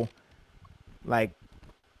people like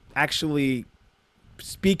actually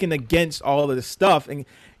speaking against all of this stuff. And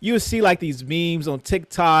you see like these memes on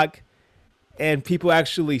TikTok and people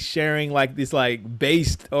actually sharing like these like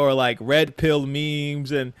based or like red pill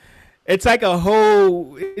memes, and it's like a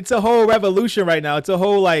whole revolution right now. It's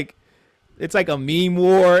like a meme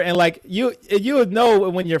war, and like you would know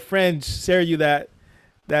when your friends share you that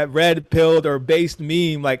red pilled or based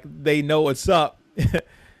meme, like they know what's up.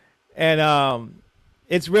 And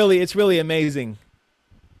it's really amazing.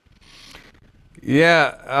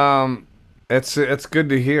 Yeah, it's good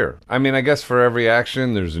to hear. I mean, I guess for every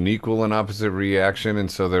action, there's an equal and opposite reaction, and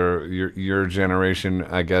so your generation,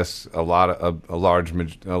 I guess, a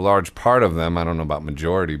large part of them, I don't know about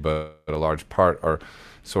majority, but a large part are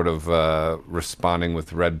sort of responding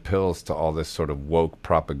with red pills to all this sort of woke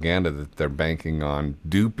propaganda that they're banking on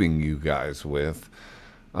duping you guys with.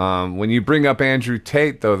 When you bring up Andrew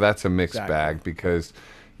Tate, though, that's a mixed bag because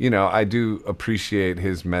I do appreciate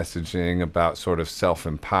his messaging about sort of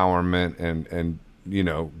self-empowerment and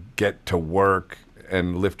get to work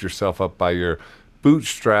and lift yourself up by your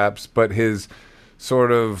bootstraps. But his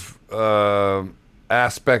sort of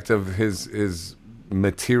aspect of his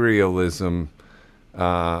materialism,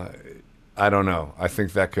 I don't know. I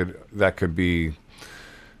think that could be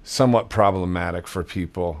somewhat problematic for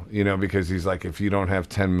people, because he's like, if you don't have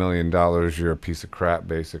 $10 million, you're a piece of crap,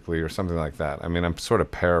 basically, or something like that. I mean, I'm sort of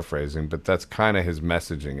paraphrasing, but that's kind of his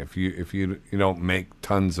messaging. If you don't make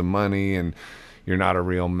tons of money and you're not a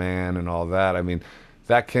real man and all that, I mean,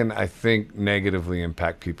 that can, I think, negatively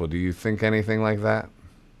impact people. Do you think anything like that?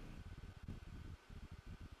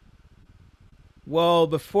 Well,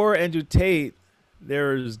 before Andrew Tate,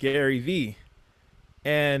 there was Gary Vee.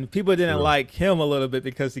 And people didn't like him a little bit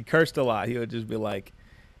because he cursed a lot. He would just be like,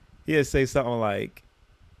 he would say something like,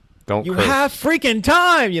 "Don't you curse. have freaking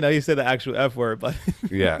time." He said the actual F word, but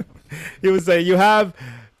yeah, he would say, "You have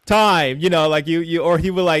time." Like or he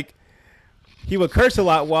would curse a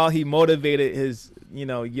lot while he motivated his,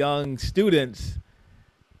 young students.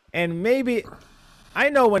 And maybe, I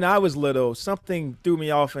know when I was little, something threw me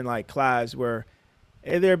off in like class where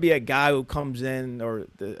there'd be a guy who comes in, or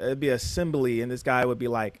it'd be assembly, and this guy would be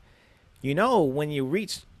like, when you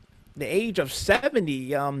reach the age of 70,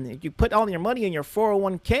 you put all your money in your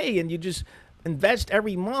 401k and you just invest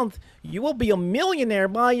every month, you will be a millionaire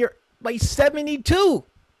by 72.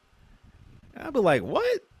 I'd be like,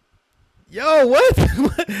 what? Yo, what?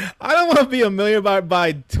 I don't want to be a millionaire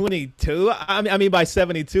by 22. I mean, by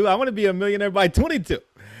 72. I want to be a millionaire by 22.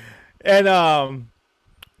 And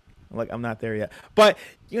like, I'm not there yet. But,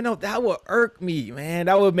 that would irk me, man.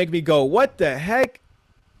 That would make me go, what the heck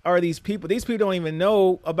are these people? These people don't even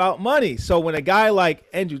know about money. So when a guy like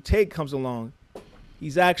Andrew Tate comes along,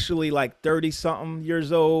 he's actually like 30-something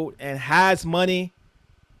years old and has money,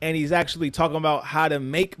 and he's actually talking about how to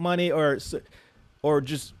make money or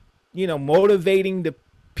just, motivating the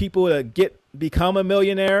people to become a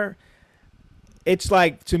millionaire. It's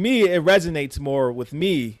like, to me, it resonates more with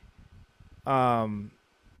me.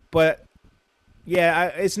 But yeah,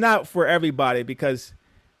 it's not for everybody because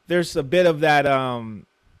there's a bit of that.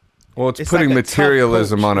 Well, it's putting like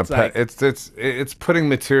materialism on it's putting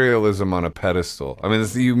materialism on a pedestal. I mean,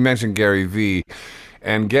 you mentioned Gary Vee,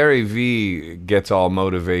 and Gary Vee gets all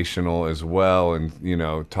motivational as well, and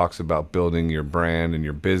talks about building your brand and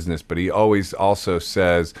your business. But he always also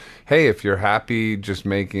says, "Hey, if you're happy just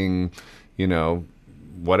making,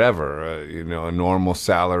 whatever, a normal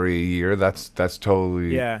salary a year, that's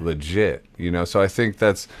totally legit." So I think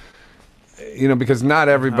because not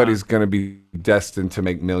everybody's going to be destined to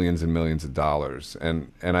make millions and millions of dollars,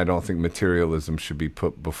 and I don't think materialism should be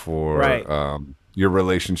put before your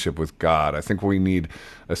relationship with God. I think we need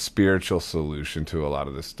a spiritual solution to a lot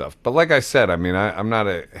of this stuff. But like I said, I mean, I'm not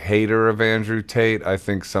a hater of Andrew Tate. I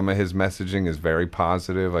think some of his messaging is very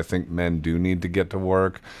positive. I think men do need to get to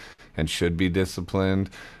work and should be disciplined.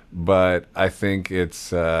 But I think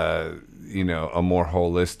it's, a more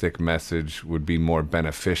holistic message would be more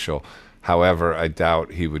beneficial. However, I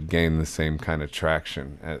doubt he would gain the same kind of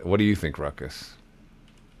traction. What do you think, Ruckus?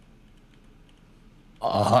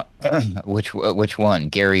 Which one,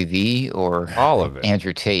 Gary V or all of it?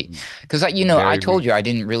 Andrew Tate? Because I told you I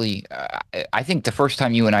didn't really. I think the first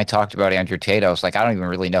time you and I talked about Andrew Tate, I was like, I don't even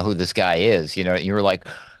really know who this guy is. You were like,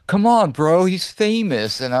 come on, bro, he's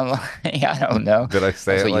famous, and I'm like, I don't know. Did I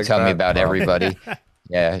say That's it what like you tell that? me about everybody?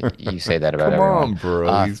 Yeah, you say that about Come everyone. on,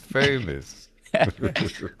 bro, he's famous.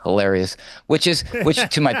 Hilarious. Which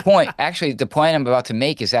to my point, actually, the point I'm about to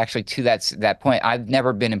make is actually to that point. I've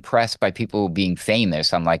never been impressed by people being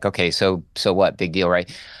famous. I'm like, okay, so what? Big deal, right?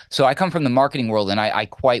 So I come from the marketing world, and I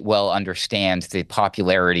quite well understand the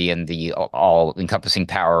popularity and the all-encompassing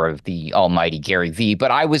power of the almighty Gary Vee.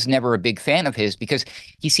 But I was never a big fan of his because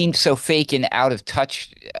he seemed so fake and out of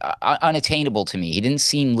touch, unattainable to me. He didn't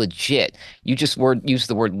seem legit. You just used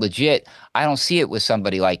the word legit. I don't see it with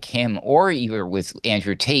somebody like him or even with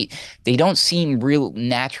Andrew Tate. They don't seem real,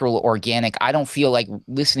 natural, organic. I don't feel like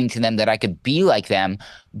listening to them that I could be like them,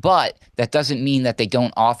 but that doesn't mean that they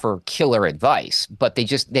don't offer killer advice, but they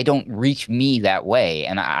don't reach me that way.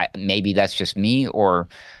 And maybe that's just me, or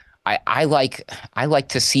I like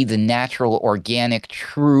to see the natural, organic,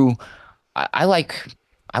 true. I like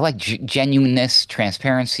genuineness,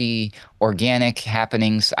 transparency, organic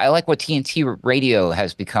happenings. I like what TNT radio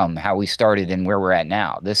has become, how we started and where we're at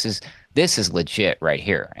now. This is legit right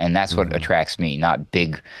here. And that's what attracts me, not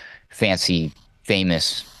big, fancy,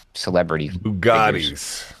 famous celebrity Bugattis.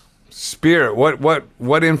 figures. Spirit,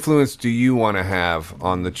 what influence do you want to have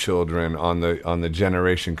on the children, on the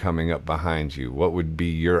generation coming up behind you? What would be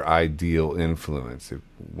your ideal influence?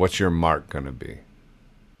 What's your mark going to be?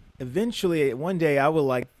 Eventually, one day, I would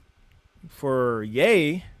like for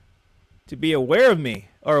Ye to be aware of me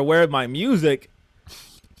or aware of my music,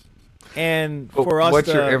 and for us what's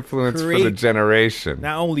to your influence for the generation?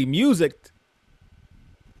 Not only music,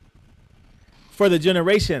 for the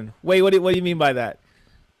generation. Wait, what do you mean by that?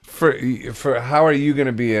 For how are you going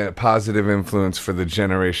to be a positive influence for the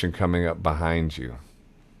generation coming up behind you?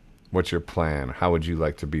 What's your plan? How would you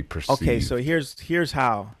like to be perceived? Okay, so here's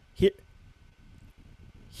how.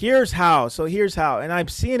 Here's how. So here's how. And I'm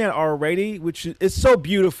seeing it already, which is so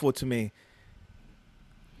beautiful to me.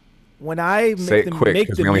 When I Say make it quick, make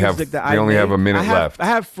 'cause the we only music have- that we I only make, have a minute left. I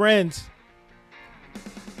have friends.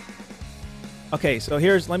 Okay, so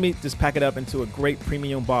let me just pack it up into a great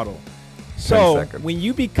premium bottle. 10 So seconds. when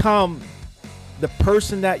you become the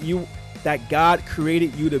person that God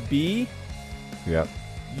created you to be, Yep.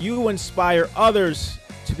 you inspire others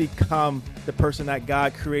to become the person that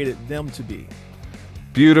God created them to be.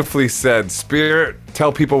 Beautifully said. Spirit,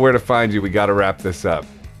 tell people where to find you. We got to wrap this up.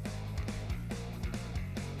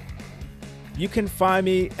 You can find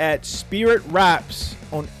me at Spirit Raps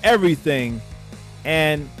on everything,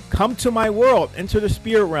 and come to my world. Enter the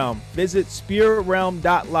spirit realm. Visit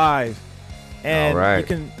spiritrealm.live, and All right. you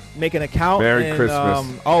can make an account. Merry and,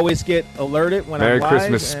 Christmas. Always get alerted when Merry I'm live.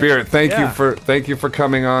 Christmas, Spirit. Thank you for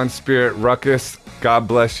coming on, Spirit. Ruckus, God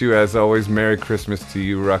bless you as always. Merry Christmas to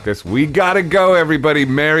you, Ruckus. We gotta go, everybody.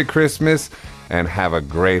 Merry Christmas and have a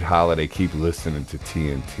great holiday. Keep listening to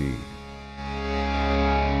TNT.